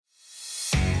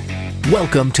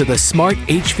Welcome to the Smart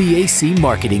HVAC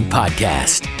Marketing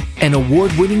Podcast, an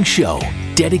award-winning show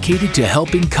dedicated to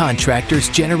helping contractors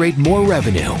generate more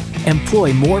revenue,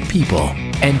 employ more people,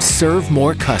 and serve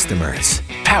more customers.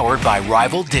 Powered by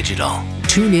Rival Digital.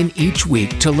 Tune in each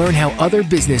week to learn how other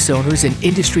business owners and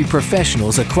industry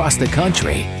professionals across the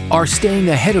country are staying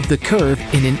ahead of the curve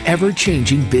in an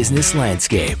ever-changing business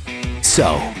landscape.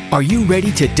 So, are you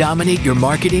ready to dominate your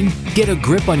marketing, get a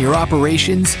grip on your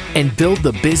operations, and build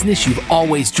the business you've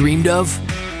always dreamed of?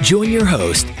 Join your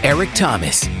host, Eric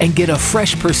Thomas, and get a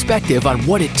fresh perspective on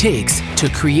what it takes to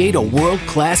create a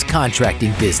world-class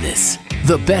contracting business.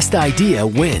 The best idea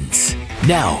wins.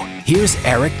 Now, here's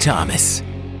Eric Thomas.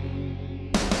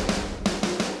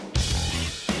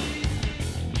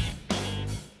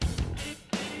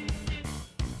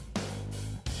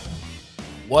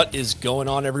 What is going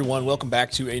on, everyone? Welcome back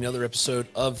to another episode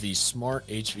of the Smart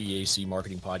HVAC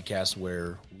Marketing Podcast,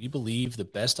 where we believe the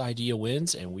best idea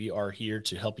wins, and we are here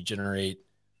to help you generate,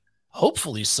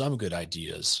 hopefully, some good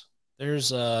ideas.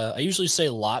 I usually say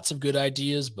lots of good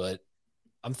ideas, but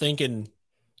I'm thinking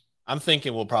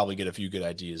we'll probably get a few good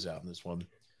ideas out in this one.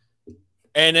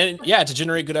 And then, to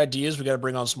generate good ideas, we got to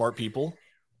bring on smart people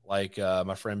like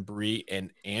my friend Bree and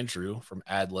Andrew from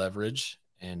Ad Leverage,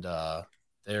 and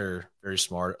they're very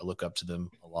smart. I look up to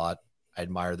them a lot. I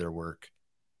admire their work.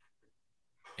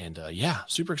 And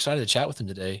super excited to chat with them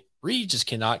today. Bree just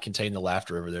cannot contain the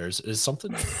laughter over there. Is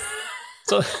something?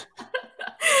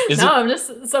 I'm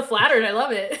just so flattered. I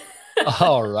love it.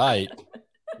 All right.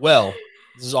 Well,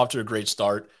 this is off to a great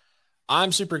start.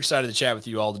 I'm super excited to chat with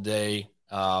you all today.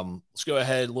 Let's go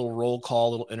ahead. A little roll call,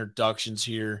 little introductions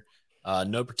here.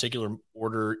 No particular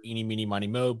order. Eeny, meeny, miny,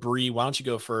 mo. Bree, why don't you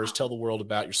go first? Tell the world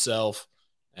about yourself,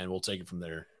 and we'll take it from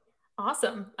there.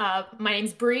 Awesome. My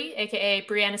name's Bree, aka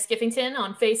Brianna Skiffington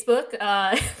on Facebook,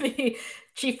 the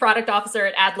Chief Product Officer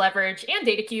at Ad Leverage and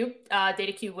DataCube.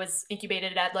 DataCube was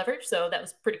incubated at Ad Leverage, so that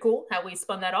was pretty cool how we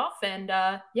spun that off. And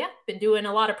been doing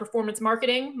a lot of performance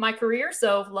marketing my career,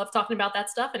 so love talking about that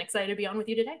stuff and excited to be on with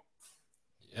you today.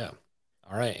 Yeah.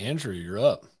 All right, Andrew, you're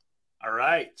up. All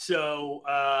right. So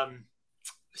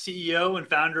CEO and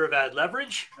founder of Ad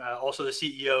Leverage, also the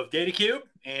CEO of DataCube.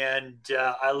 And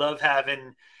I love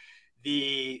having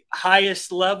the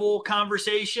highest level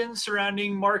conversations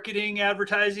surrounding marketing,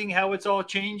 advertising, how it's all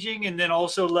changing. And then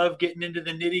also love getting into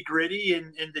the nitty gritty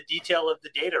and the detail of the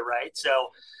data, right? So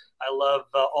I love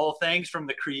all things from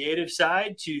the creative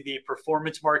side to the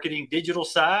performance marketing digital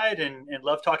side, and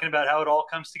love talking about how it all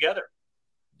comes together.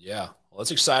 Yeah, well,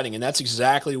 that's exciting. And that's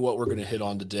exactly what we're going to hit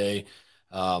on today.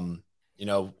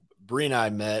 Bree and I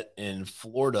met in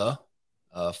Florida,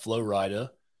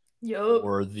 Florida,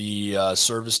 or the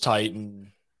Service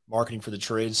Titan Marketing for the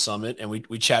Trades Summit. And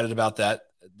we chatted about that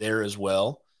there as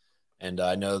well. And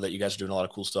I know that you guys are doing a lot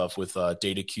of cool stuff with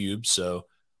DataCube. So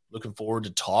looking forward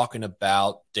to talking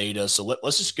about data. So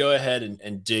let's just go ahead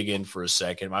and dig in for a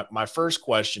second. My first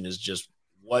question is just,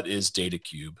 what is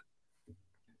DataCube?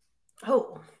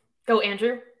 Oh, go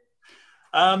Andrew.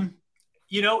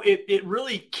 It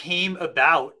really came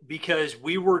about because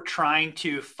we were trying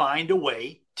to find a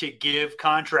way to give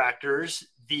contractors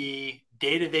the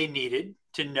data they needed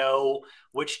to know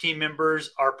which team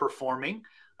members are performing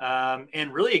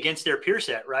and really against their peer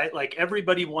set, right? Like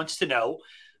everybody wants to know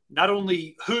not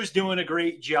only who's doing a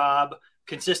great job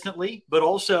consistently, but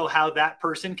also how that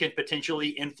person can potentially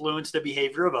influence the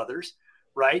behavior of others,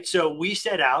 right? So we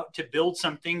set out to build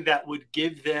something that would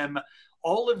give them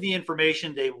all of the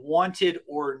information they wanted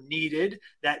or needed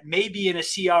that may be in a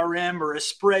CRM or a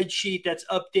spreadsheet that's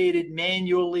updated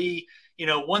manually,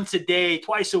 once a day,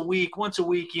 twice a week, once a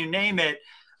week, you name it.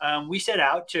 We set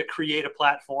out to create a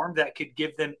platform that could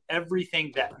give them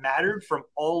everything that mattered from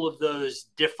all of those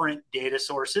different data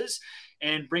sources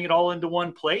and bring it all into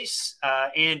one place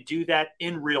and do that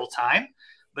in real time.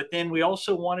 But then we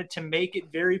also wanted to make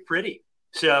it very pretty.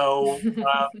 So,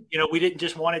 we didn't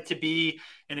just want it to be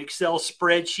an Excel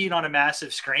spreadsheet on a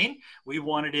massive screen. We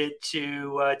wanted it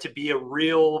to be a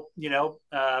real,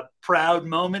 proud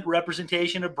moment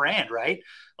representation of brand, right?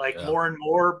 More and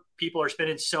more people are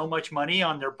spending so much money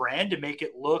on their brand to make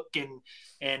it look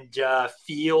and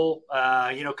feel,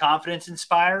 confidence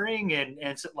inspiring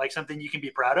and like something you can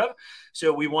be proud of.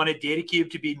 So we wanted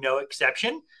DataCube to be no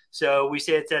exception. So we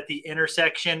say it's at the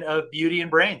intersection of beauty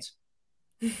and brains.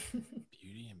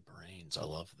 I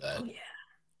love that. Oh, yeah.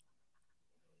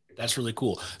 That's really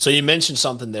cool. So you mentioned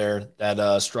something there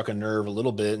that struck a nerve a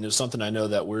little bit, and it was something I know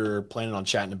that we're planning on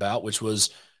chatting about, which was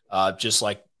just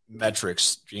like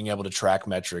metrics, being able to track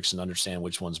metrics and understand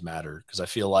which ones matter. Because I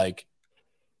feel like,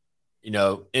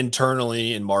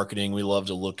 internally in marketing, we love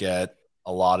to look at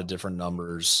a lot of different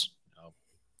numbers,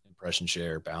 impression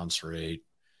share, bounce rate.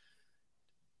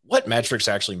 What metrics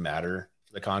actually matter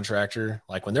for the contractor?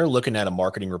 Like when they're looking at a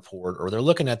marketing report or they're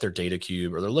looking at their data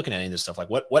cube or they're looking at any of this stuff, like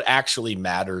what actually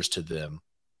matters to them?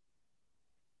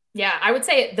 Yeah, I would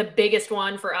say the biggest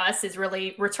one for us is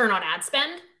really return on ad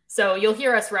spend. So you'll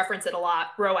hear us reference it a lot,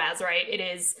 ROAS, right? It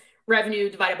is revenue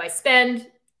divided by spend,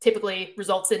 typically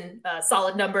results in a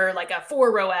solid number like a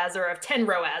 4 ROAS or a 10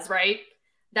 ROAS, right?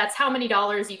 That's how many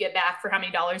dollars you get back for how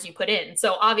many dollars you put in.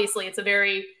 So obviously it's a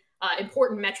very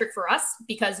important metric for us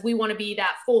because we want to be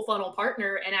that full funnel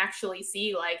partner and actually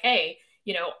see like, hey,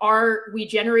 are we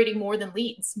generating more than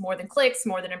leads, more than clicks,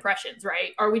 more than impressions,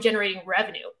 right? Are we generating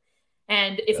revenue?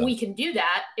 And if we can do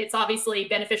that, it's obviously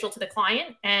beneficial to the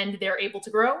client and they're able to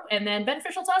grow, and then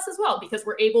beneficial to us as well, because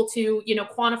we're able to,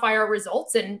 quantify our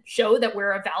results and show that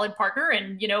we're a valid partner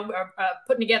and,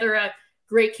 putting together a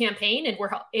great campaign, and we're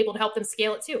able to help them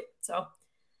scale it too. So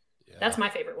that's my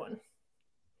favorite one.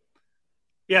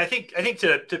 Yeah, I think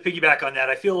to piggyback on that,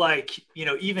 I feel like,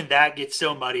 even that gets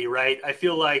so muddy, right? I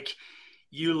feel like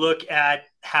you look at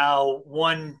how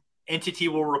one entity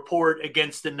will report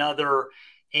against another,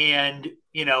 and,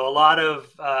 a lot of,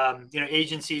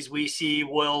 agencies we see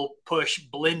will push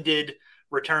blended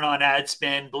return on ad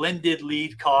spend, blended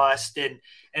lead cost. And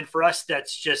for us,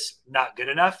 that's just not good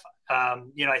enough.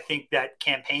 I think that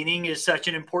campaigning is such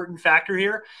an important factor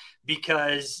here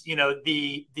because,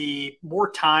 the more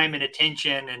time and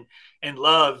attention and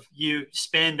love you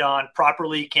spend on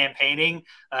properly campaigning,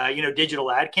 digital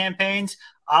ad campaigns,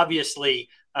 obviously,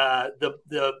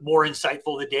 the more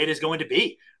insightful the data is going to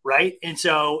be. Right. And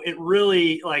so it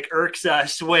really irks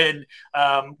us when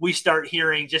we start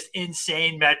hearing just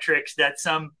insane metrics that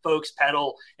some folks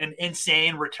peddle and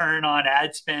insane return on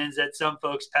ad spends that some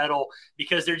folks peddle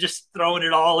because they're just throwing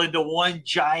it all into one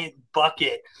giant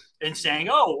bucket and saying,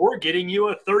 oh, we're getting you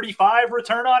a 35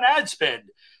 return on ad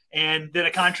spend. And then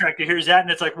a contractor hears that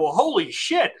and it's like, well, holy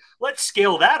shit, let's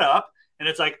scale that up. And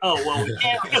it's like, oh, well, we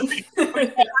can't really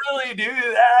do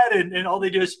that. And all they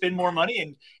do is spend more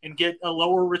money and get a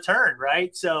lower return,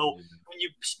 right? So when you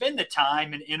spend the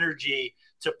time and energy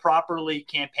to properly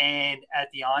campaign at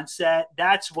the onset,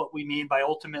 that's what we mean by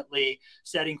ultimately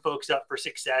setting folks up for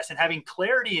success and having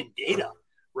clarity in data,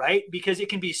 right? Because it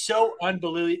can be so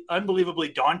unbelievably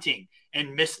daunting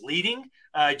and misleading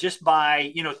just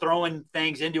by, throwing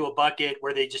things into a bucket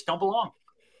where they just don't belong.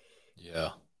 Yeah.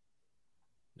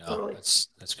 No, totally.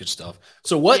 That's good stuff.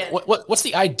 So what's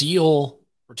the ideal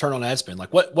return on ad spend?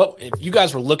 Like what if you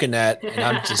guys were looking at,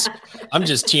 and I'm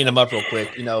just teeing them up real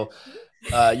quick,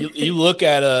 you look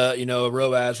at a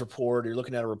ROAS report, you're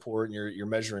looking at a report and you're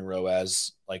measuring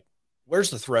ROAS, like where's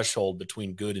the threshold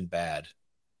between good and bad?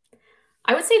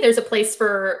 I would say there's a place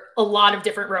for a lot of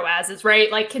different ROASs,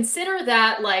 right? Like consider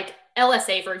that like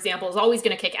LSA, for example, is always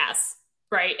going to kick ass,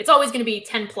 right? It's always going to be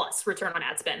 10 plus return on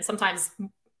ad spend, sometimes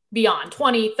beyond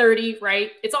 20, 30,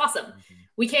 right? It's awesome. Mm-hmm.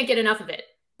 We can't get enough of it.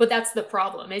 But that's the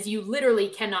problem is you literally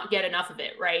cannot get enough of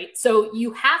it, right? So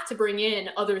you have to bring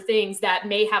in other things that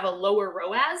may have a lower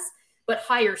ROAS, but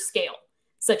higher scale,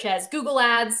 such as Google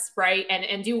ads, right?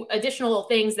 And do additional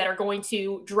things that are going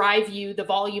to drive you the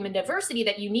volume and diversity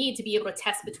that you need to be able to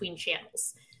test between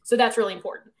channels. So that's really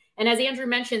important. And as Andrew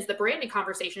mentions, the branding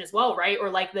conversation as well, right? Or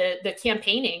like the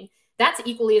campaigning, that's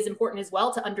equally as important as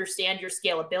well to understand your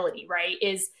scalability, right?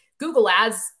 Is Google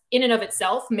ads in and of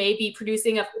itself may be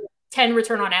producing a 10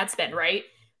 return on ad spend, right?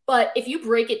 But if you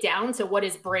break it down to what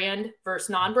is brand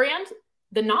versus non-brand,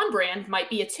 the non-brand might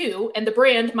be a 2 and the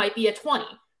brand might be a 20,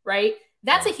 right?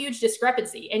 That's a huge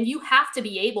discrepancy. And you have to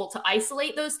be able to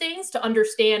isolate those things to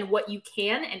understand what you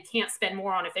can and can't spend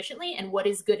more on efficiently and what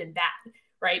is good and bad,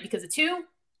 right? Because a 2,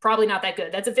 probably not that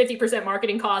good. That's a 50%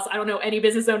 marketing cost. I don't know any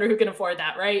business owner who can afford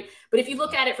that, right? But if you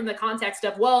look at it from the context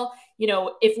of, well,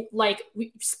 if like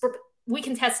we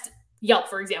can test Yelp,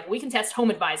 for example, we can test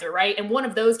Home Advisor, right? And one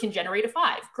of those can generate a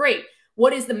 5. Great.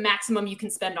 What is the maximum you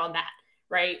can spend on that,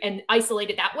 right? And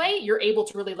isolate it that way, you're able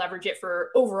to really leverage it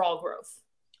for overall growth.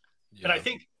 Yeah. And I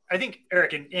think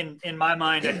Eric, in my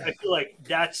mind, I feel like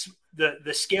that's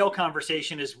the scale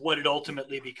conversation is what it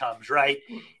ultimately becomes, right?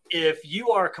 If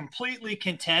you are completely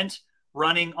content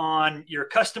running on your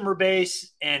customer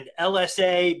base and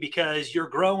LSA because you're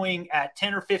growing at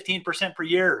 10 or 15% per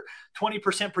year,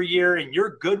 20% per year, and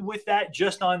you're good with that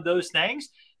just on those things,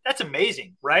 that's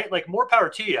amazing, right? Like more power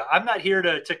to you. I'm not here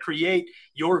to create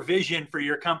your vision for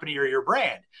your company or your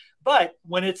brand. But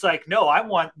when it's like, no, I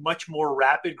want much more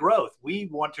rapid growth. We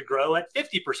want to grow at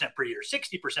 50% per year,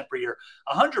 60% per year,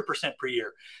 100% per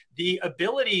year. The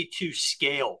ability to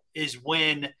scale is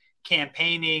when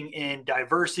campaigning in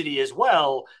diversity as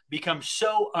well becomes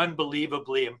so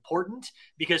unbelievably important,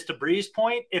 because to Bree's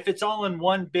point, if it's all in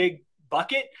one big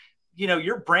bucket,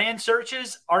 your brand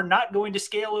searches are not going to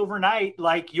scale overnight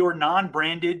like your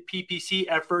non-branded PPC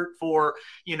effort for,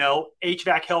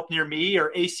 HVAC help near me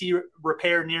or AC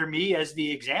repair near me as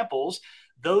the examples.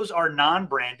 Those are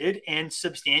non-branded and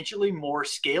substantially more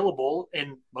scalable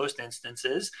in most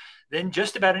instances than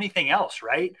just about anything else,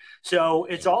 right? So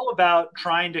it's all about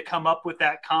trying to come up with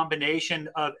that combination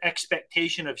of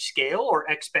expectation of scale or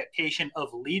expectation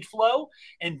of lead flow,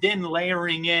 and then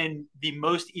layering in the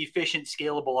most efficient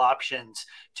scalable options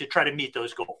to try to meet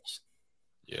those goals.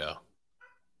 Yeah,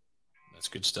 that's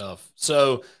good stuff.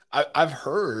 So I've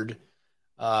heard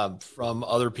from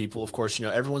other people, of course,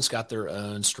 everyone's got their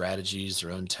own strategies,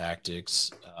 their own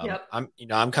tactics. Yep.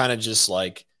 I'm kind of just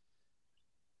like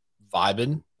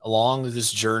vibing along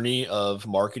this journey of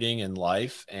marketing and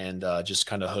life, and just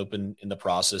kind of hoping in the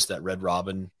process that Red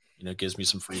Robin, gives me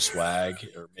some free swag,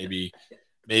 or maybe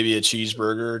a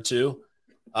cheeseburger or two.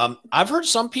 I've heard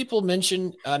some people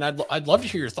mention, and I'd love to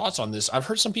hear your thoughts on this. I've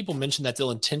heard some people mention that they'll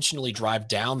intentionally drive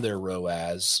down their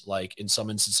ROAS, like in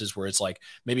some instances where it's like,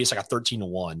 maybe it's like a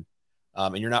 13-1,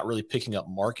 and you're not really picking up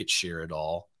market share at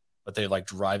all, but they like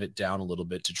drive it down a little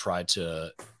bit to try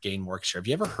to gain market share. Have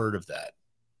you ever heard of that?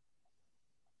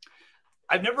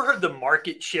 I've never heard the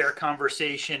market share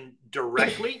conversation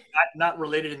directly, not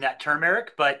related in that term,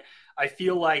 Eric, but I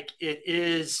feel like it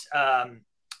is,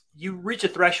 you reach a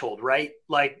threshold, right?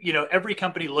 Like, every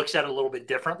company looks at it a little bit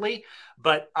differently,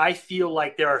 but I feel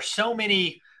like there are so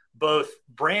many both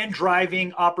brand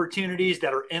driving opportunities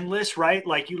that are endless, right?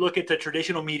 Like you look at the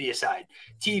traditional media side,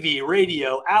 TV,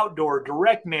 radio, outdoor,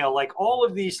 direct mail, like all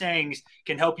of these things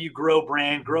can help you grow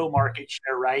brand, grow market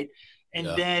share, right? And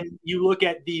then you look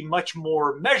at the much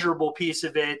more measurable piece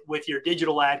of it with your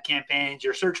digital ad campaigns,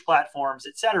 your search platforms,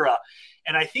 et cetera.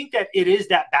 And I think that it is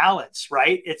that balance,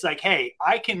 right? It's like, hey,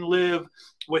 I can live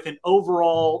with an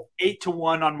overall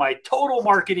 8-1 on my total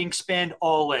marketing spend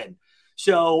all in.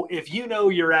 So if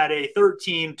you're at a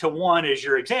 13-1 as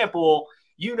your example,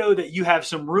 that you have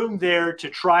some room there to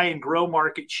try and grow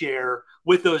market share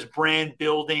with those brand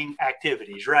building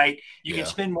activities, right? You can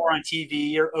spend more on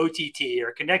TV or OTT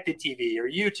or connected TV or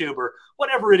YouTube or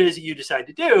whatever it is that you decide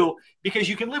to do, because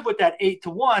you can live with that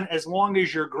 8-1 as long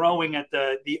as you're growing at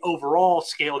the overall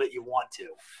scale that you want to,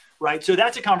 right? So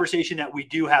that's a conversation that we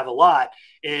do have a lot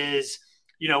is,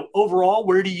 overall,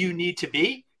 where do you need to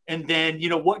be? And then,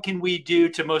 what can we do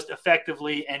to most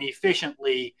effectively and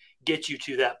efficiently get you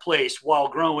to that place while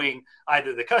growing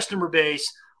either the customer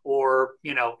base or,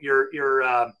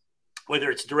 your whether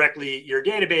it's directly your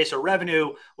database or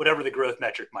revenue, whatever the growth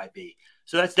metric might be.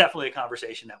 So that's definitely a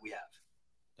conversation that we have.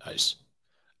 Nice.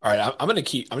 All right. I'm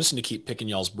just going to keep picking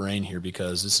y'all's brain here,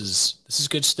 because this is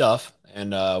good stuff.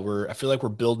 And I feel like we're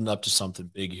building up to something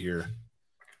big here.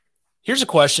 Here's a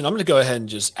question. I'm going to go ahead and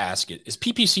just ask it. Is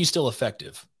PPC still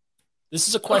effective? This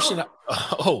is a question.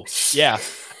 Oh yeah.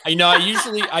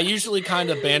 I usually kind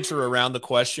of banter around the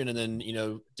question and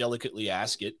then, delicately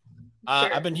ask it.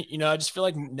 Sure. I've been, I just feel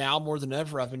like now more than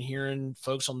ever, I've been hearing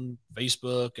folks on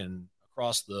Facebook and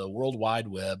across the World Wide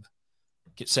Web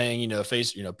saying,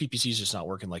 PPC is just not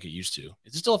working like it used to.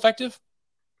 Is it still effective?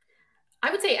 I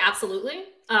would say absolutely.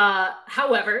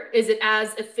 However, is it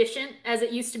as efficient as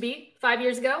it used to be 5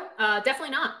 years ago?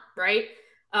 Definitely not, right?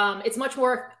 It's much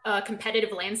more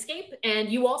competitive landscape. And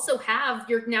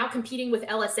you're now competing with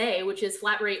LSA, which is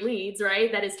flat rate leads,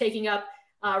 right? That is taking up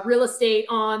real estate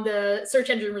on the search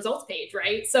engine results page,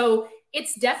 right? So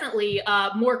it's definitely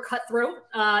more cutthroat.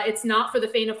 It's not for the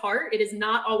faint of heart. It is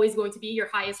not always going to be your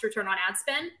highest return on ad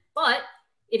spend, but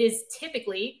it is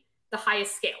typically the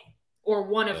highest scale or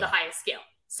one of the highest scale.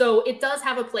 So it does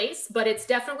have a place, but it's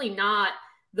definitely not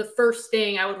the first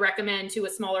thing I would recommend to a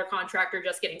smaller contractor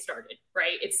just getting started,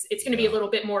 right? It's going to be a little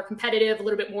bit more competitive, a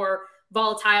little bit more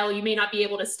volatile. You may not be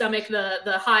able to stomach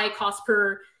the high cost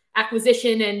per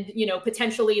acquisition and,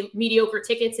 potentially mediocre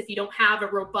tickets if you don't have a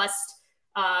robust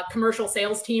commercial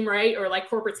sales team, right? Or like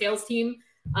corporate sales team.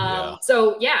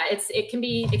 So yeah, it can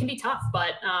be tough,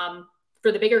 but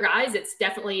for the bigger guys, it's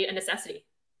definitely a necessity.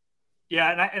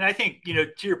 Yeah. And I think,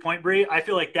 to your point, Bree, I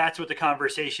feel like that's what the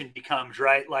conversation becomes,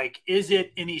 right? Like, is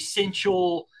it an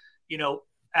essential,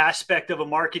 aspect of a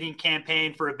marketing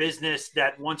campaign for a business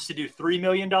that wants to do $3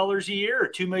 million a year or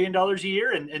 $2 million a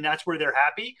year? And that's where they're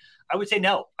happy. I would say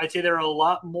no. I'd say there are a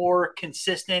lot more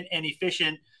consistent and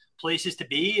efficient places to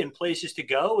be and places to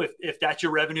go if that's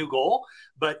your revenue goal.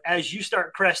 But as you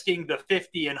start cresting the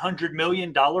 50 and $100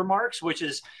 million marks, which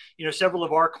is, several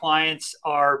of our clients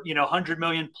are, 100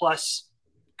 million plus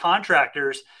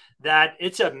contractors, that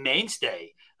it's a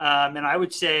mainstay. And I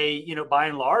would say, you know, by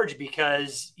and large,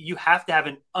 because you have to have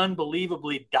an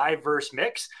unbelievably diverse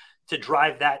mix to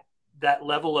drive that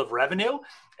level of revenue.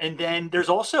 And then there's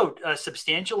also a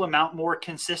substantial amount more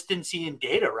consistency in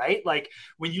data, right? Like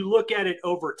when you look at it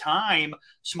over time,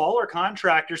 smaller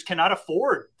contractors cannot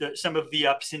afford some of the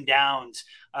ups and downs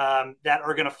that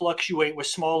are going to fluctuate with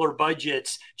smaller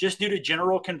budgets just due to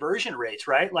general conversion rates,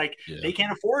 right? Like they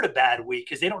can't afford a bad week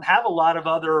because they don't have a lot of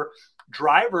other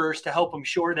drivers to help them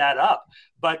shore that up.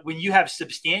 But when you have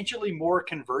substantially more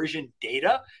conversion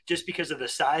data, just because of the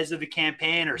size of the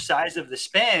campaign or size of the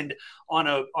spend on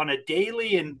a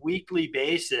daily and weekly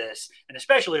basis, and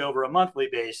especially over a monthly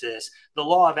basis, the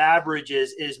law of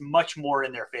averages is much more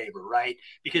in their favor, right?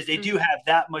 Because they do have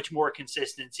that much more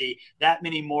consistency, that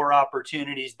many more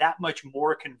opportunities, that much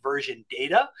more conversion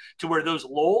data to where those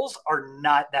lulls are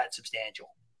not that substantial.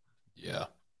 Yeah.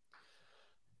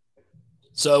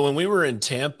 So when we were in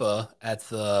Tampa at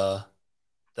the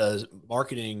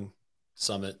marketing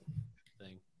summit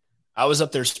thing, I was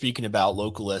up there speaking about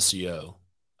local SEO.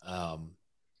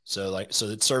 So the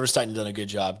ServiceTitan done a good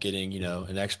job getting, you know,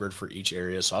 an expert for each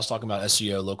area. So I was talking about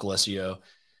SEO, local SEO,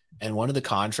 and one of the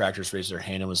contractors raised their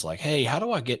hand and was like, "Hey, how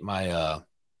do I get my,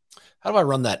 how do I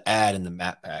run that ad in the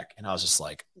map pack?" And I was just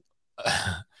like,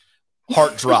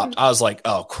 heart dropped. I was like,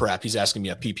 "Oh crap, he's asking me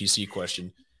a PPC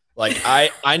question." Like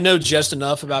I know just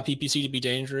enough about PPC to be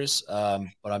dangerous, but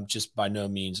I'm just by no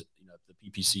means, you know, the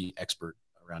PPC expert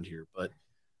around here. But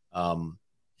I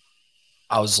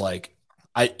was like,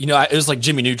 it was like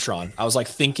Jimmy Neutron. I was like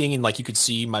thinking, and like you could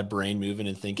see my brain moving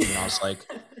and thinking, and I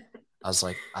was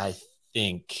like, I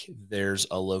think there's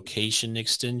a location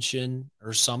extension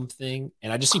or something,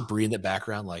 and I just see Bree in the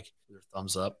background, like with her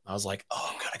thumbs up. I was like,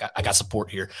 oh god, I got support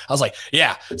here. I was like,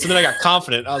 yeah. So then I got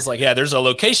confident. I was like, yeah, there's a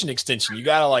location extension. You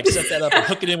gotta like set that up and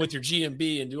hook it in with your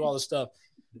GMB and do all this stuff.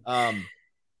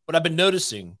 But I've been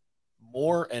noticing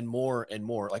more and more and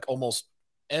more, like almost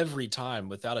every time,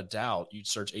 without a doubt, you'd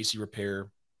search AC repair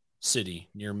city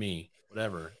near me,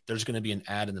 whatever, there's going to be an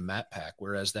ad in the map pack,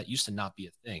 whereas that used to not be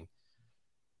a thing.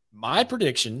 My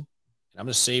prediction, and I'm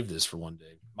going to save this for one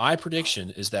day, my prediction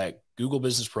is that Google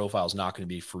Business Profile is not going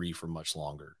to be free for much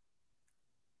longer.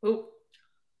 Ooh.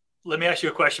 Let me ask you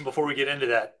a question before we get into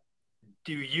that.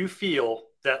 Do you feel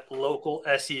that local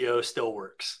SEO still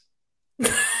works?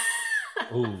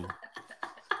 Ooh.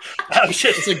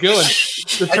 It's a good one.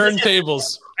 The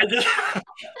turntables.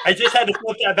 I just had to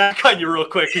flip that back on you real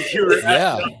quick because you were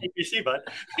at PPC, bud.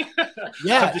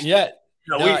 Yeah.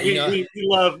 No, we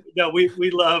love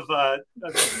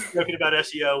joking about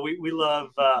SEO. We love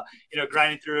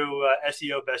grinding through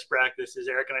SEO best practices,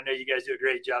 Eric, and I know you guys do a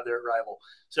great job there at Rival.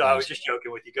 So I was just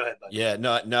joking with you. Go ahead, bud. Yeah,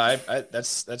 no,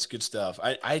 that's good stuff.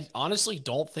 I honestly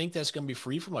don't think that's going to be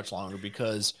free for much longer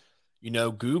because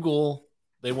Google,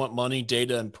 they want money,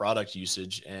 data, and product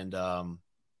usage, and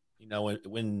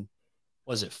when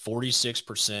was it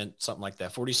 46%, something like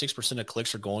that? 46% of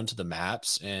clicks are going to the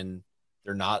maps, and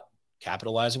they're not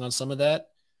capitalizing on some of that.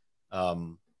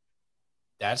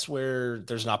 That's where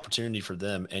there's an opportunity for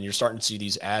them, and you're starting to see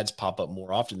these ads pop up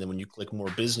more often. Then when you click more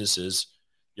businesses,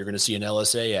 you're going to see an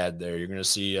LSA ad there. You're going to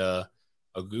see a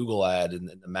Google ad in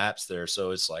the maps there. So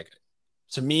it's like,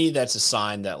 to me, that's a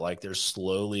sign that like they're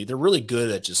really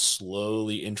good at just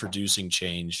slowly introducing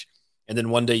change. And then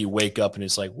one day you wake up and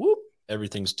it's like, whoop,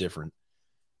 everything's different.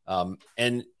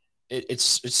 And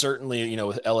it's certainly,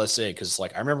 with LSA, because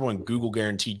like I remember when Google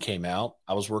Guaranteed came out,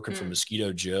 I was working for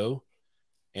Mosquito Joe,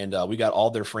 and we got all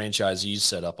their franchisees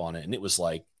set up on it, and it was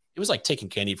like taking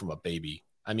candy from a baby.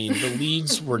 I mean, the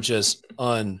leads were just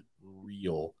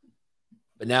unreal.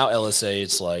 But now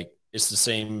LSA, it's the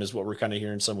same as what we're kind of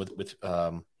hearing some with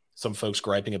some folks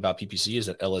griping about PPC, is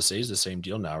that LSA is the same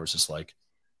deal now. It's just like,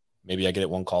 maybe I get it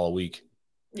one call a week.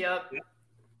 Yep.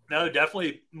 No,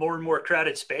 definitely more and more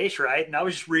crowded space, right? And I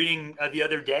was just reading the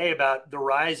other day about the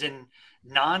rise in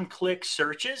non-click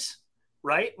searches,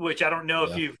 right? Which I don't know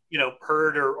if you've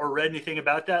heard or read anything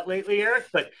about that lately, Eric,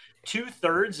 but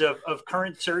 2/3 of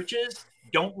current searches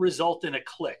don't result in a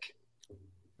click.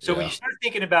 So when you start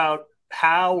thinking about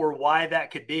how or why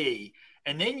that could be,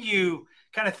 and then you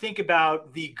kind of think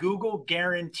about the Google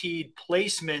Guaranteed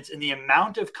placements and the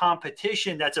amount of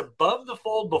competition that's above the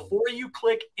fold before you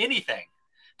click anything,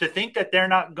 to think that they're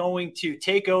not going to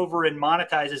take over and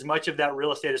monetize as much of that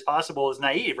real estate as possible is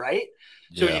naive, right?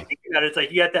 So when you think about it, it's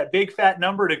like you got that big fat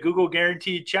number to Google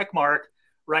Guaranteed check mark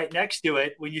right next to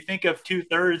it. When you think of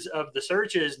 2/3 of the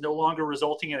searches no longer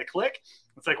resulting in a click,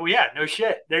 it's like, well, yeah, no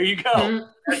shit. There you go. Mm-hmm.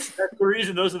 That's the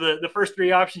reason those are the first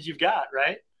three options you've got,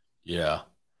 right? Yeah.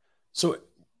 So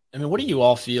I mean, what do you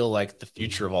all feel like the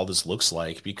future of all this looks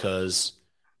like? Because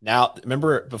now,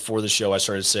 remember before the show, I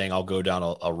started saying I'll go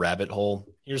down a rabbit hole.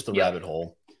 Here's the rabbit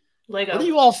hole. Lego. Where do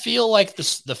you all feel like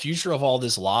the future of all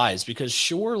this lies? Because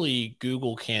surely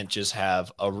Google can't just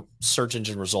have a search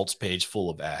engine results page full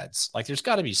of ads. Like there's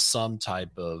got to be some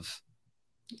type of,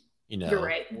 You're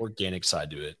right. organic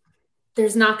side to it.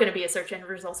 There's not going to be a search engine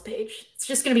results page. It's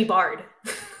just going to be Bard.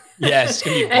 Yeah, it's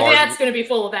going to be Bard. And that's going to be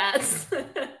full of ads.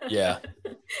 Yeah.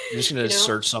 You're just going to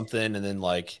search something and then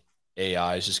like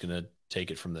AI is just going to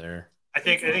take it from there. I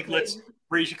think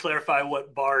Bree should clarify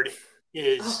what Bard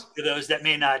is for those that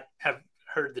may not have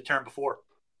heard the term before.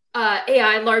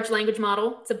 AI, large language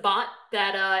model. It's a bot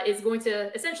that is going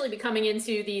to essentially be coming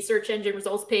into the search engine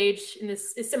results page in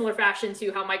this similar fashion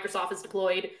to how Microsoft has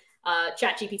deployed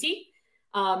ChatGPT.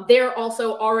 They're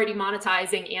also already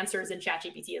monetizing answers in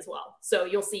ChatGPT as well. So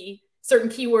you'll see certain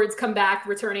keywords come back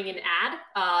returning an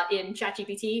ad in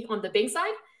ChatGPT on the Bing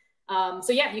side.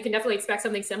 So yeah, you can definitely expect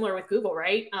something similar with Google,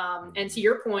 right? And to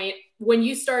your point, when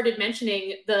you started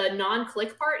mentioning the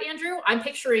non-click part, Andrew, I'm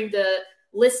picturing the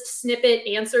list snippet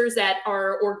answers that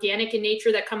are organic in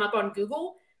nature that come up on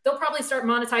Google. They'll probably start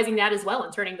monetizing that as well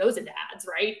and turning those into ads,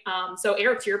 right? So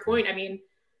Eric, to your point, I mean,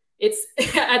 it's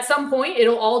at some point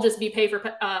it'll all just be pay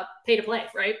to play,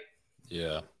 right?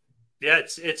 Yeah. Yeah,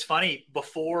 it's funny.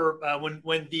 Before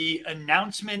when the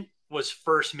announcement was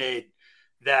first made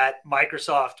that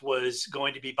Microsoft was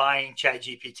going to be buying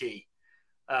ChatGPT,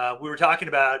 we were talking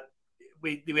about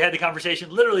we had the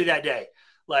conversation literally that day.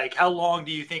 Like, how long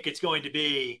do you think it's going to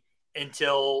be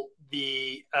until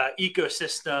the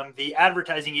ecosystem, the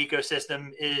advertising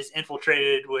ecosystem, is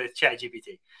infiltrated with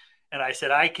ChatGPT? And I said,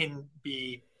 I can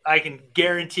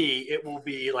guarantee it will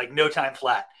be like no time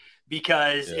flat,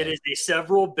 because it is a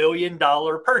several $billion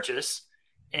purchase,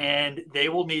 and they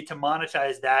will need to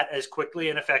monetize that as quickly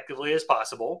and effectively as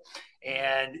possible.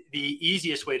 And the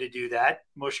easiest way to do that,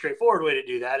 most straightforward way to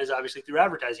do that, is obviously through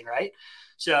advertising, right?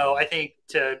 So I think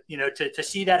to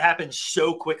see that happen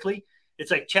so quickly, it's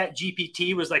like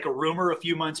ChatGPT was like a rumor a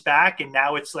few months back, and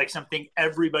now it's like something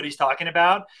everybody's talking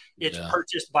about. It's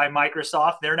purchased by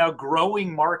Microsoft. They're now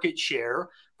growing market share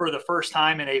for the first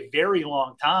time in a very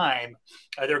long time.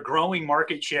 They're growing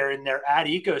market share in their ad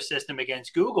ecosystem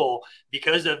against Google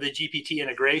because of the GPT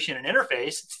integration and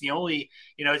interface. It's the only,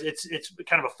 it's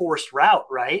kind of a forced route,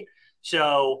 right?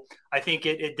 So I think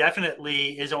it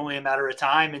definitely is only a matter of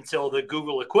time until the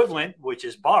Google equivalent, which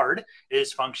is Bard,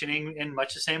 is functioning in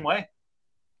much the same way.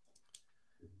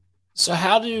 So I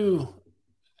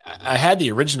had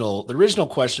the original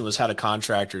question was, how do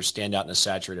contractors stand out in a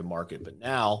saturated market? But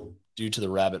now, due to the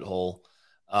rabbit hole,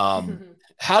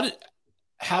 how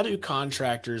do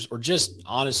contractors, or just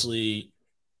honestly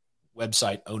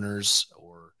website owners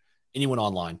or anyone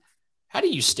online, how do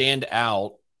you stand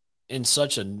out in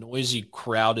such a noisy,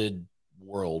 crowded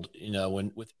world?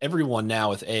 When with everyone now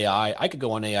with AI, I could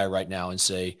go on AI right now and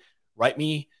say, write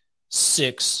me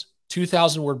 6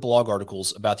 2,000-word blog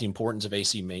articles about the importance of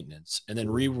AC maintenance, and then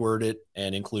reword it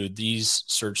and include these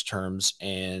search terms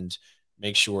and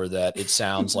make sure that it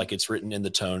sounds like it's written in the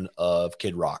tone of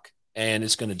Kid Rock, and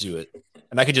it's going to do it.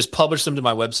 And I could just publish them to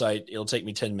my website. It'll take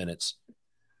me 10 minutes.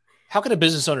 How can a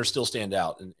business owner still stand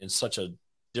out in such a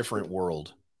different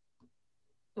world?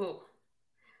 Ooh.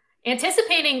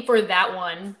 Anticipating for that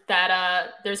one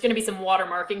that there's going to be some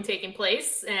watermarking taking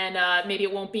place, and maybe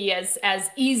it won't be as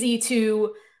easy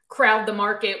to crowd the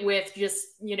market with just,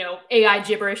 AI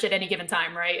gibberish at any given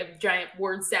time, right? A giant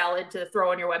word salad to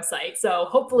throw on your website. So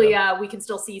hopefully we can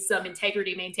still see some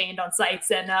integrity maintained on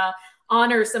sites and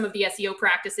honor some of the SEO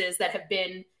practices that have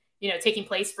been, taking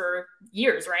place for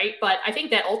years, right? But I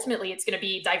think that ultimately it's going to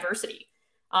be diversity.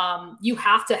 You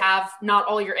have to have not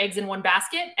all your eggs in one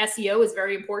basket. SEO is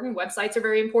very important. Websites are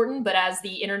very important. But as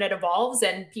the internet evolves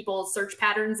and people's search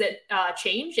patterns that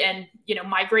change and,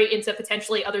 migrate into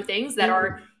potentially other things that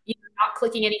are either not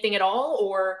clicking anything at all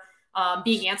or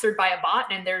being answered by a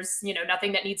bot, and there's,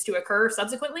 nothing that needs to occur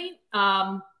subsequently,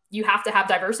 you have to have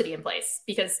diversity in place,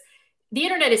 because the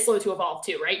internet is slow to evolve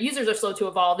too, right? Users are slow to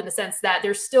evolve in the sense that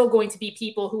there's still going to be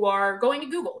people who are going to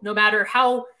Google, no matter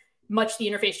how much the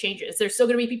interface changes. There's still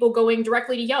going to be people going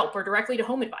directly to Yelp or directly to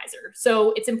HomeAdvisor.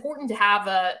 So it's important to have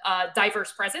a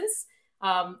diverse presence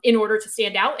in order to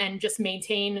stand out and just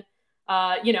maintain,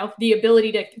 the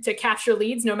ability to capture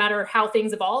leads no matter how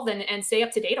things evolve and stay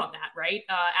up to date on that, right?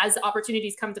 As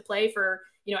opportunities come to play for,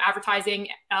 advertising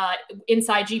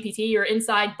inside GPT or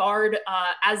inside Bard,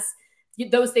 as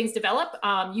those things develop,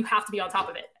 you have to be on top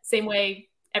of it. Same way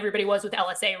everybody was with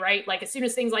LSA, right? Like as soon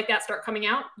as things like that start coming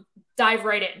out, dive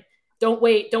right in. don't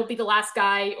wait, don't be the last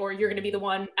guy, or you're going to be the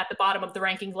one at the bottom of the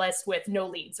ranking list with no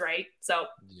leads, right? So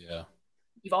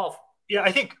evolve. Yeah,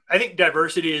 I think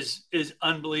diversity is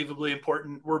unbelievably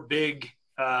important. We're big,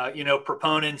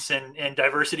 proponents and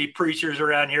diversity preachers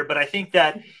around here, but I think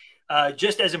that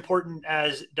just as important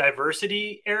as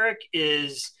diversity, Eric,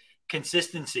 is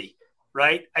consistency,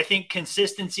 right? I think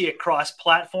consistency across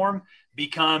platform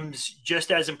becomes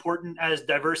just as important as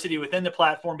diversity within the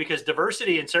platform, because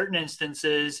diversity in certain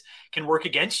instances can work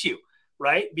against you,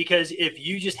 right? Because if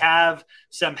you just have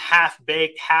some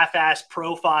half-baked, half-assed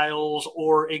profiles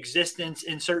or existence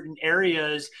in certain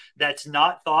areas that's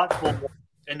not thoughtful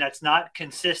and that's not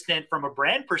consistent from a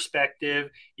brand perspective,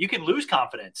 you can lose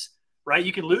confidence, right?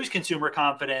 You can lose consumer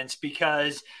confidence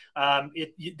because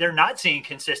they're not seeing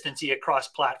consistency across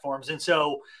platforms. And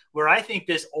so where I think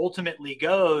this ultimately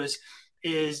goes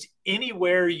is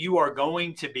anywhere you are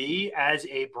going to be as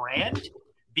a brand,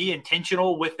 be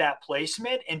intentional with that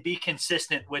placement and be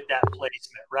consistent with that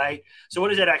placement, right? So what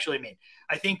does that actually mean?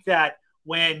 I think that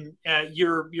when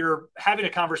you're having a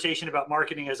conversation about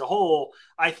marketing as a whole,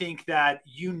 I think that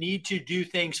you need to do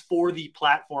things for the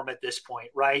platform at this point,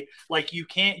 right? Like you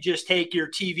can't just take your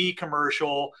TV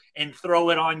commercial and throw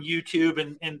it on YouTube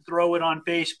and throw it on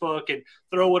Facebook and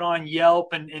throw it on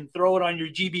Yelp and throw it on your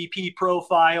GBP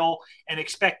profile and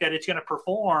expect that it's going to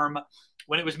perform.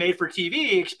 When it was made for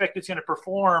TV, expect it's going to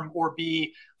perform or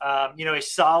be, a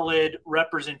solid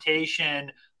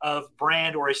representation of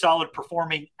brand or a solid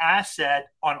performing asset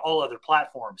on all other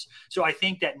platforms. So I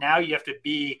think that now you have to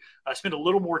spend a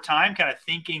little more time kind of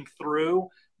thinking through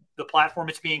the platform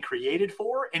it's being created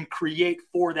for and create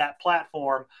for that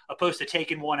platform, opposed to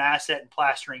taking one asset and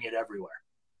plastering it everywhere.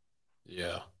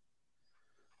 Yeah,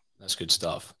 that's good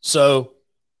stuff. So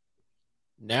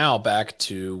now back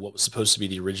to what was supposed to be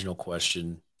the original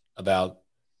question about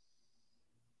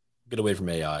get away from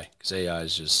AI, because AI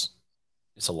is just,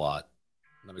 it's a lot.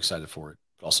 I'm excited for it,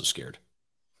 but also scared.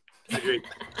 Agreed.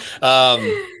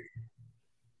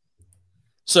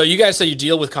 So you guys say you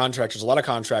deal with contractors, a lot of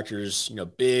contractors,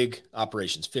 big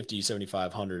operations, 50,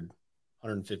 75, 100,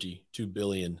 150, 2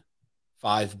 billion,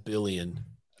 5 billion.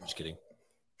 I'm just kidding.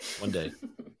 One day.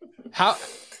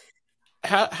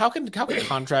 How can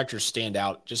contractors stand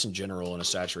out just in general in a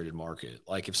saturated market?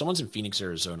 Like if someone's in Phoenix,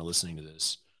 Arizona listening to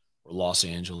this, or Los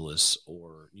Angeles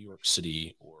or New York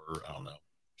City, or I don't know,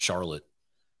 Charlotte,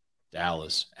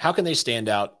 Dallas, how can they stand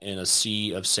out in a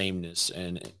sea of sameness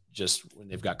and just when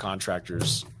they've got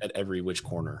contractors at every which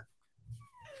corner?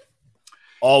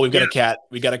 Oh, we've got a cat.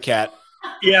 We got a cat.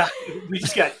 Yeah, we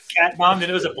just got cat mom,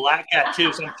 and it was a black cat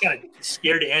too. So I'm kind of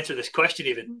scared to answer this question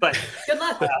even. But good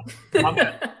luck. I'm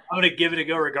gonna give it a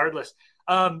go regardless.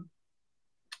 I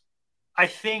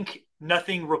think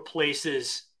nothing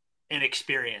replaces an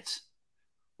experience,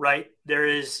 right?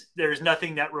 There's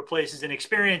nothing that replaces an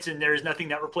experience, and there is nothing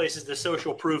that replaces the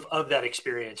social proof of that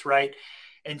experience, right?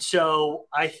 And so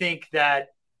I think that,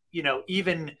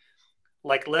 even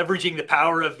like leveraging the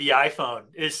power of the iPhone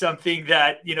is something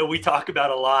that, we talk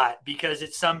about a lot, because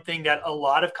it's something that a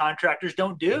lot of contractors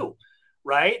don't do,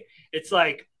 right? It's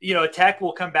like, a tech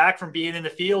will come back from being in the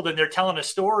field and they're telling a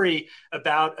story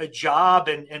about a job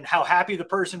and how happy the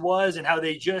person was and how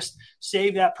they just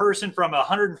saved that person from a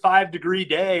 105-degree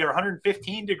day or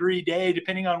 115-degree day,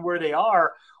 depending on where they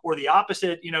are, or the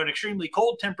opposite, an extremely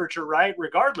cold temperature, right?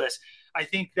 Regardless, I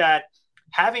think that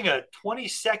having a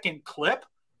 20-second clip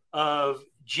of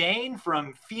Jane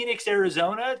from Phoenix,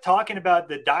 Arizona, talking about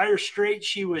the dire straits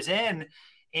she was in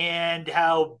and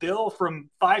how Bill from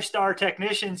 5-Star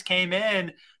Technicians came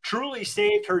in, truly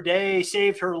saved her day,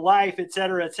 saved her life, et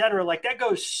cetera, et cetera. Like that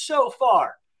goes so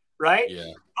far, right?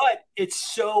 Yeah. But it's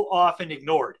so often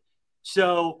ignored.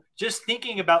 So just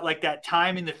thinking about like that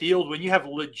time in the field when you have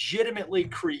legitimately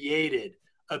created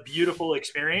a beautiful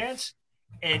experience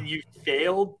and you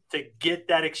failed to get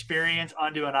that experience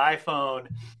onto an iPhone,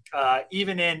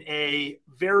 even in a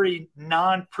very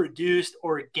non-produced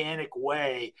organic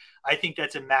way, I think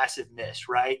that's a massive miss,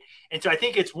 right? And so I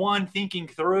think it's one, thinking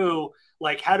through,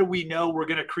 like, how do we know we're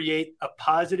going to create a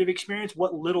positive experience?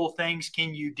 What little things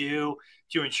can you do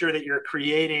to ensure that you're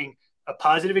creating a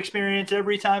positive experience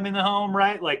every time in the home,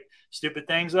 right? Like stupid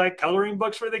things like coloring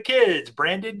books for the kids,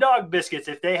 branded dog biscuits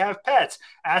if they have pets,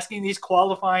 asking these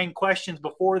qualifying questions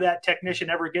before that technician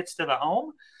ever gets to the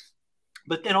home.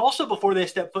 But then also before they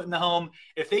step foot in the home,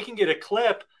 if they can get a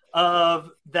clip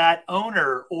of that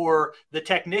owner or the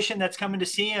technician that's coming to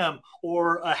see him,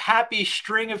 or a happy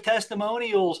string of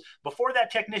testimonials before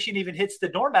that technician even hits the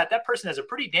doormat, that person has a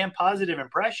pretty damn positive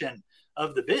impression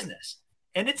of the business.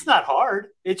 And it's not hard.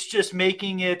 It's just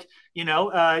making it,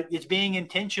 it's being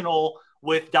intentional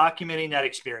with documenting that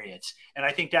experience. And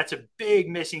I think that's a big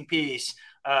missing piece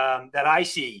that I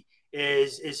see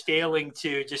is failing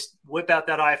to just whip out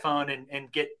that iPhone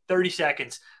and get 30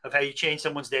 seconds of how you change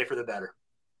someone's day for the better.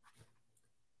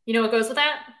 You know what goes with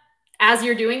that? As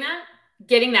you're doing that,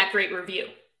 getting that great review,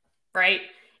 right?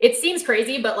 It seems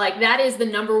crazy, but like that is the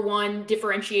number one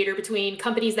differentiator between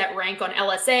companies that rank on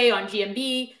LSA, on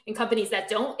GMB, and companies that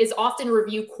don't, is often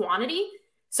review quantity.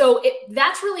 So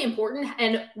that's really important,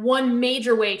 and one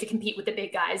major way to compete with the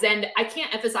big guys. And I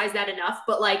can't emphasize that enough,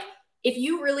 but like if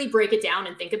you really break it down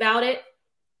and think about it,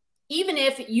 even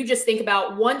if you just think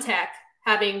about one tech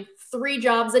having 3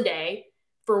 jobs a day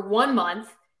for 1 month,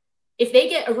 if they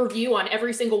get a review on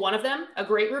every single one of them, a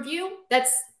great review,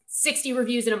 that's 60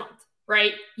 reviews in a month,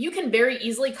 right? You can very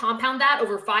easily compound that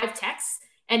over 5 techs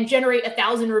and generate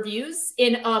 1,000 reviews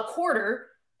in a quarter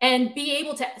and be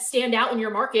able to stand out in your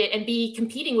market and be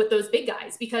competing with those big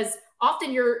guys, because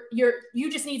often you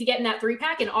just need to get in that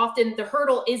 3-pack. And often the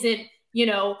hurdle isn't,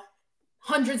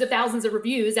 hundreds of thousands of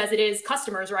reviews as it is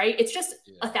customers, right? It's just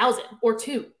 1,000 or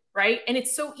 2, right? And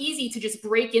it's so easy to just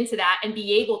break into that and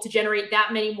be able to generate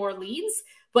that many more leads.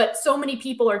 But so many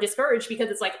people are discouraged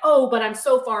because it's like, oh, but I'm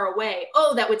so far away.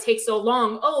 Oh, that would take so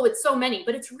long. Oh, it's so many,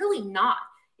 but it's really not.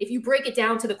 If you break it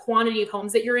down to the quantity of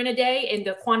homes that you're in a day and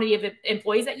the quantity of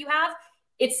employees that you have,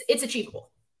 it's achievable.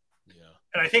 Yeah.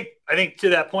 And I think to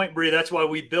that point, Bree, that's why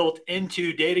we built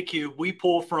into DataCube. We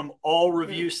pull from all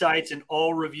review sites and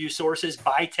all review sources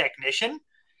by technician.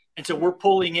 And so we're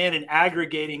pulling in and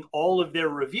aggregating all of their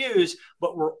reviews,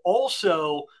 but we're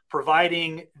also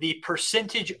providing the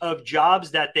percentage of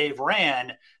jobs that they've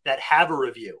ran that have a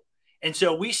review. And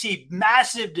so we see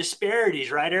massive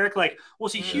disparities, right, Eric? Like we'll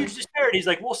see huge disparities.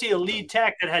 Like we'll see a lead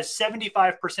tech that has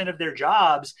 75% of their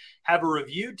jobs have a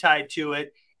review tied to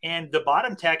it. And the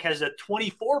bottom tech has a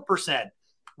 24%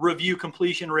 review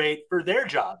completion rate for their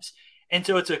jobs. And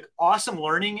so it's an awesome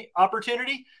learning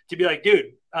opportunity to be like,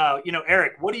 dude,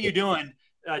 Eric, what are you doing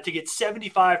to get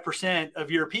 75%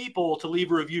 of your people to leave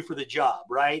a review for the job,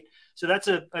 right? So that's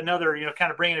another,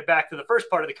 kind of bringing it back to the first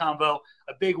part of the combo.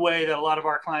 A big way that a lot of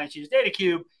our clients use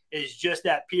DataCube is just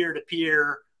that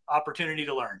peer-to-peer opportunity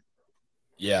to learn.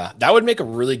 Yeah, that would make a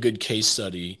really good case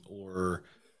study or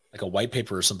like a white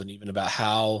paper or something, even about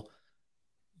how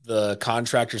the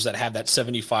contractors that have that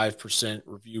 75%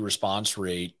 review response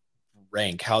rate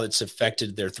rank, how it's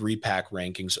affected their 3-pack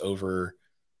rankings over,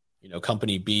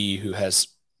 company B who has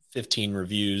 15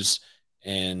 reviews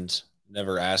and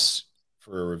never asks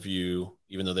for a review,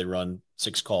 even though they run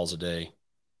 6 calls a day.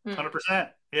 100%.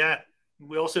 Yeah.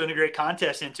 We also integrate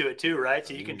contests into it too, right?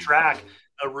 So you can track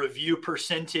a review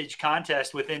percentage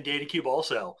contest within DataCube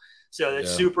also. So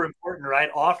that's super important, right?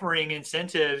 Offering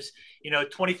incentives,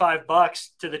 $25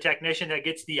 to the technician that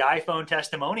gets the iPhone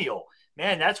testimonial.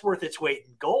 Man, that's worth its weight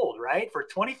in gold, right? For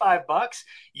 $25,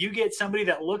 you get somebody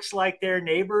that looks like their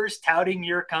neighbors touting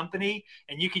your company,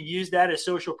 and you can use that as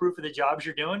social proof of the jobs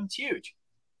you're doing. It's huge.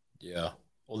 Yeah.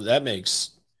 Well, that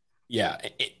makes,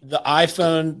 the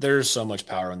iPhone, there's so much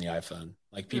power on the iPhone.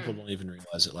 Like people don't even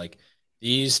realize it. Like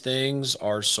these things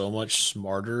are so much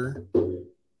smarter,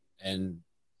 and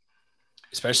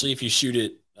especially if you shoot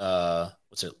it,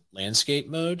 landscape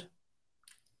mode?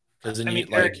 Because then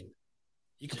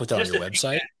you can put that on your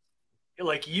website.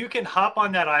 Like you can hop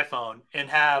on that iPhone and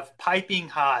have piping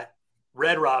hot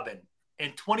Red Robin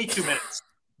in 22 minutes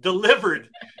delivered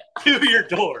to your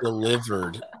door.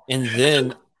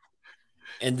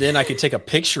 And then I could take a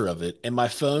picture of it, and my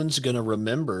phone's going to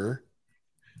remember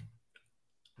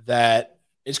that.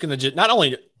 It's going to just not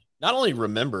only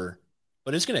remember,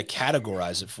 but it's going to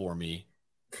categorize it for me.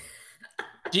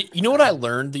 You know what I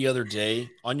learned the other day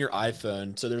on your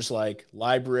iPhone? So there's like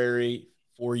library,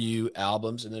 For You,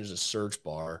 albums, and there's a search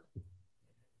bar.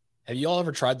 Have you all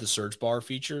ever tried the search bar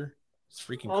feature? It's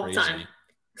freaking all crazy. The time.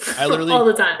 I literally all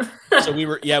the time. So we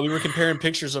were comparing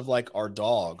pictures of like our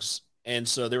dogs. And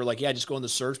so they were like, just go in the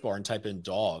search bar and type in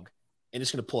dog. And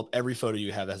it's going to pull up every photo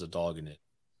you have that has a dog in it.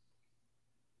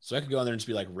 So I could go on there and just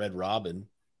be like Red Robin.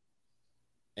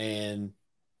 And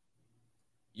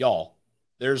y'all,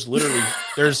 there's literally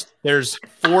there's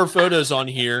 4 photos on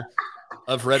here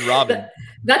of Red Robin.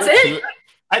 That's it.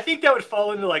 I think that would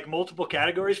fall into like multiple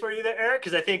categories for you there, Eric,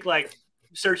 because I think like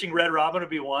searching Red Robin would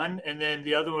be one, and then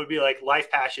the other one would be like life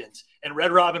passions, and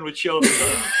Red Robin would show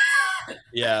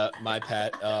up. My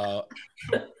pet. And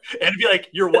it'd be like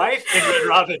your wife and Red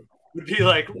Robin would be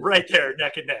like right there,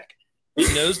 neck and neck.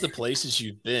 It knows the places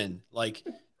you've been. Like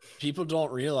people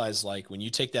don't realize, like when you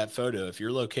take that photo, if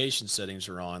your location settings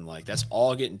are on, like that's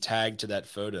all getting tagged to that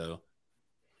photo.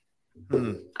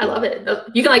 I love it.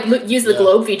 You can use the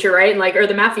globe feature, right? And or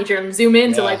the map feature and zoom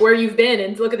in to where you've been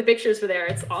and look at the pictures for there.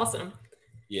 It's awesome.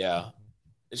 Yeah.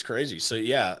 It's crazy. So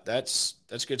yeah, that's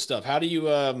good stuff. How do you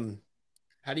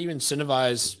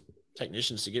incentivize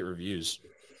technicians to get reviews?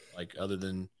 Like other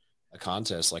than a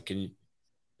contest,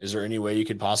 is there any way you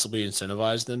could possibly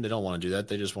incentivize them? They don't want to do that.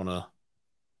 They just want to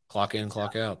clock in,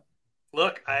 clock out.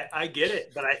 Look, I get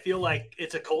it, but I feel like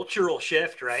it's a cultural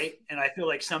shift, right? And I feel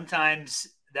like sometimes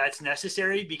that's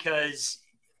necessary because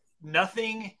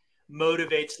nothing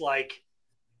motivates like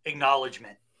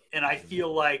acknowledgement. And I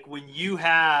feel like when you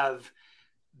have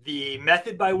the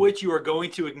method by which you are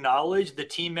going to acknowledge the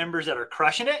team members that are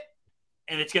crushing it,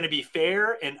 and it's going to be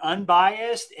fair and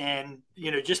unbiased and,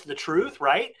 just the truth,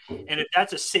 right? And if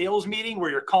that's a sales meeting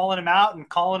where you're calling them out and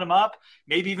calling them up,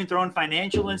 maybe even throwing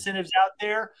financial incentives out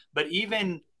there, but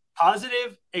even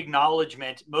positive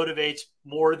acknowledgement motivates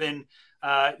more than,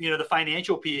 the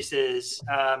financial piece is,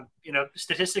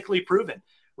 statistically proven,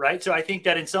 right? So I think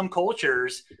that in some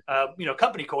cultures,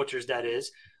 company cultures, that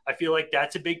is, I feel like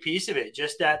that's a big piece of it,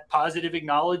 just that positive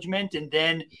acknowledgement. And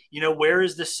then, where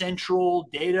is the central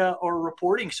data or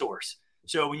reporting source?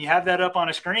 So when you have that up on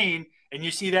a screen and you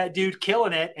see that dude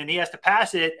killing it and he has to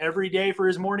pass it every day for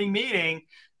his morning meeting,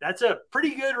 that's a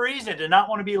pretty good reason to not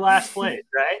want to be last place,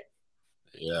 right?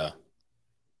 Yeah.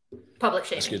 Public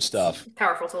shaming. That's good stuff.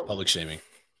 Powerful tool. Public shaming.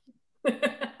 All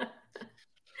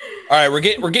right. We're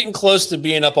getting close to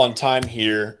being up on time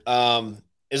here.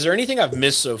 Is there anything I've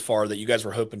missed so far that you guys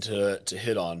were hoping to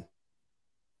hit on?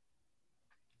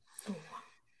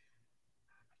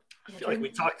 I feel like we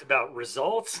talked about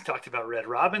results, talked about Red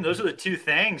Robin. Those are the two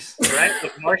things, right?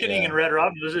 Like marketing and Red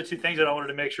Robin. Those are the two things that I wanted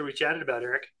to make sure we chatted about,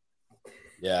 Eric.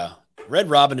 Yeah. Red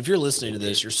Robin, if you're listening to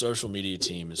this, your social media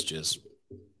team is just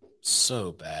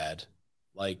so bad.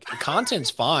 Like the content's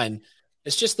fine.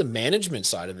 It's just the management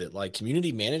side of it. Like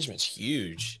community management's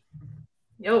huge.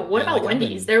 Yo, what about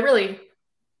Wendy's? They're really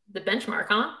the benchmark,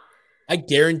 huh? I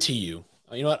guarantee you.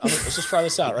 You know what? Let's just try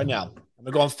this out right now. I'm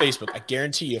gonna go on Facebook. I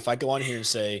guarantee you, if I go on here and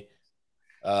say,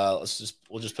 we'll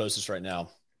just post this right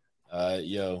now.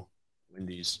 Yo,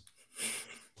 Wendy's.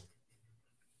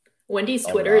 Wendy's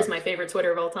Twitter is my favorite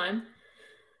Twitter of all time.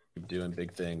 Keep doing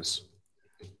big things,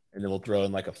 and then we'll throw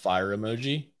in like a fire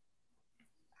emoji.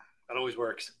 That always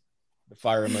works. The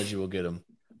fire emoji will get them.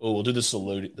 Oh, we'll do the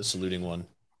saluting one.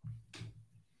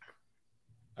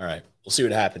 All right, we'll see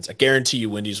what happens. I guarantee you,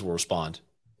 Wendy's will respond.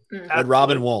 Red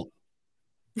Robin won't.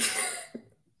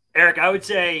 Eric, I would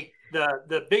say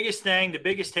the biggest thing, the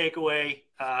biggest takeaway,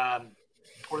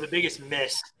 or the biggest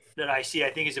miss that I see,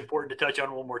 I think is important to touch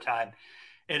on one more time.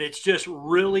 And it's just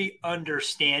really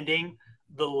understanding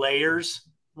the layers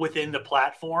within the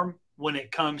platform when it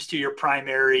comes to your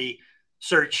primary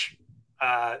search,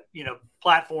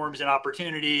 platforms and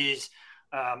opportunities.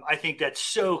 I think that's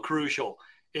so crucial,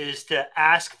 is to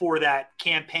ask for that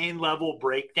campaign level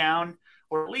breakdown,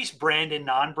 or at least brand and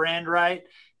non-brand, right?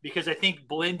 Because I think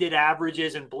blended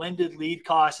averages and blended lead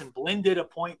costs and blended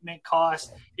appointment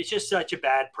costs, it's just such a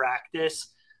bad practice.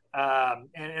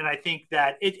 And I think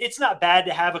that it's not bad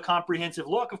to have a comprehensive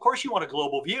look. Of course you want a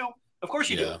global view. Of course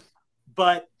you do.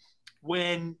 But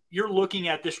when you're looking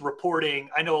at this reporting,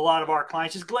 I know a lot of our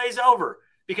clients just glaze over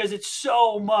because it's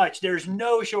so much. There's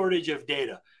no shortage of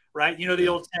data, right? You know, the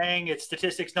old saying, it's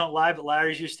statistics don't lie, but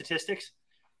liars use statistics.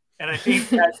 And I think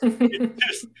that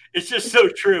it's just so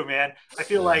true, man. I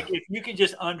feel like if you can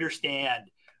just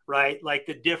understand, right, like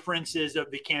the differences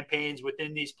of the campaigns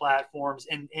within these platforms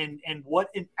and what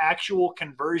an actual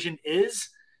conversion is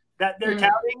that they're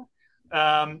touting,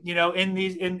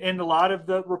 in a lot of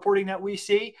the reporting that we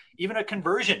see, even a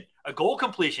conversion, a goal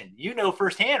completion,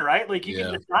 firsthand, right? Like you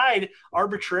can decide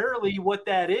arbitrarily what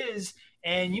that is,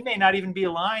 and you may not even be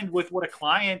aligned with what a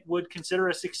client would consider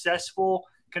a successful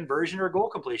conversion or goal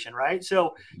completion, right?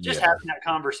 So just having that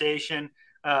conversation,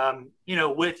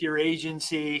 with your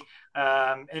agency,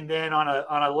 and then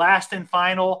on a last and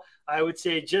final, I would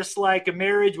say, just like a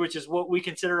marriage, which is what we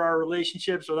consider our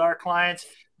relationships with our clients,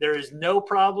 there is no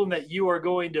problem that you are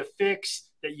going to fix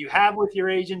that you have with your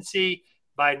agency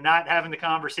by not having the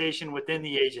conversation within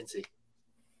the agency.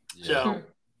 So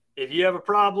if you have a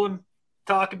problem,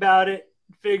 talk about it,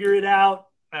 figure it out.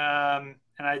 And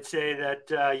I'd say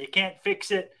that you can't fix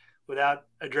it without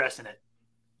addressing it.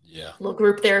 Yeah. A little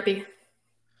group therapy.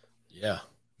 Yeah.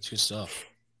 It's good stuff.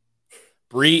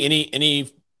 Bree,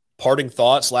 any parting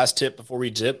thoughts, last tip before we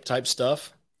dip type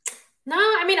stuff? No,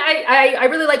 I mean, I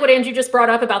really like what Andrew just brought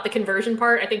up about the conversion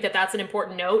part. I think that that's an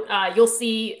important note. You'll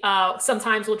see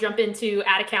sometimes we'll jump into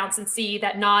ad accounts and see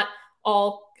that not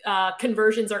all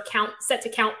conversions are set to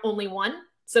count only one.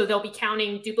 So they'll be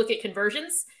counting duplicate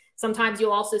conversions. Sometimes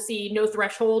you'll also see no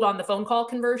threshold on the phone call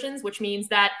conversions, which means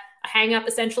that a hang up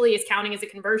essentially is counting as a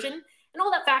conversion, and all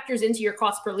that factors into your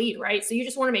cost per lead, right? So you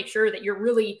just want to make sure that you're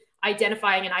really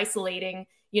identifying and isolating,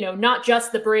 not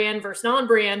just the brand versus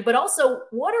non-brand, but also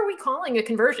what are we calling a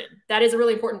conversion? That is a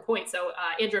really important point. So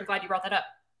Andrew, I'm glad you brought that up.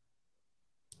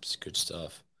 It's good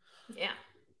stuff. Yeah.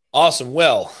 Awesome.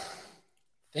 Well,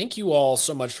 thank you all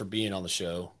so much for being on the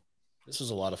show. This was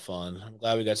a lot of fun. I'm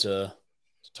glad we got to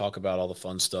talk about all the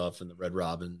fun stuff and the Red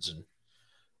Robins and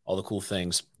all the cool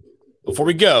things. Before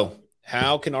we go,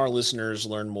 how can our listeners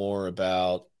learn more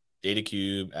about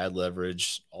DataCube, Ad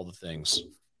Leverage, all the things?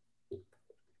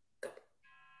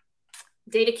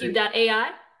 DataCube.ai.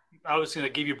 I was going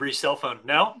to give you Bree's cell phone.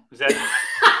 No? Is that?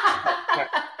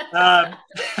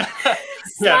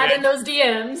 Slide in those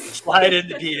DMs. Slide in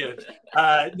the DMs.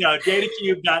 No,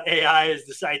 DataCube.ai is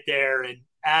the site there, and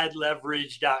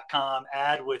adleverage.com,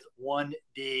 ad with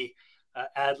 1D,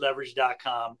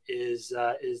 adleverage.com is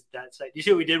that site. You see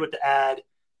what we did with the ad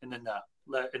and then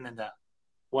the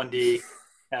 1D.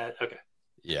 Okay.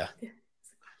 Yeah.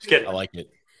 Just kidding. I like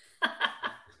it.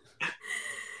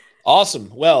 Awesome.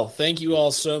 Well, thank you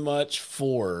all so much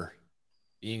for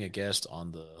being a guest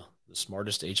on the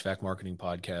smartest HVAC marketing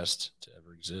podcast to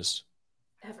ever exist.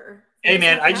 Ever. Hey,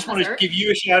 man, I just want to give you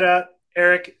a shout out,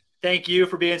 Eric. Thank you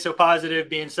for being so positive,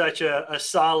 being such a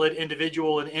solid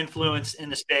individual and influence in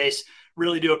the space.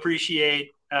 Really do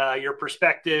appreciate your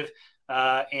perspective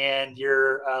and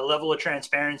your level of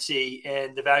transparency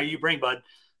and the value you bring, bud.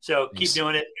 So keep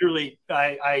doing it. Truly,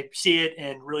 I see it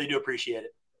and really do appreciate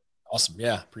it. Awesome.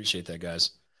 Yeah. Appreciate that,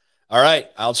 guys. All right.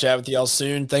 I'll chat with y'all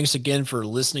soon. Thanks again for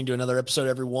listening to another episode,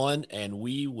 everyone. And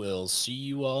we will see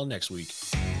you all next week.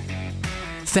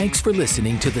 Thanks for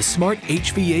listening to the Smart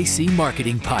HVAC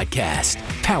Marketing Podcast,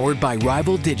 powered by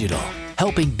Rival Digital,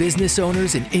 helping business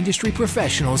owners and industry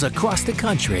professionals across the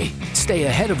country stay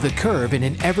ahead of the curve in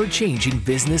an ever-changing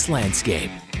business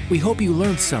landscape. We hope you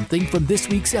learned something from this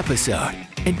week's episode.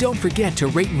 And don't forget to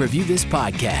rate and review this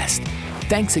podcast.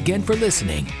 Thanks again for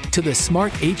listening to the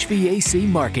Smart HVAC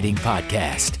Marketing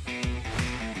Podcast.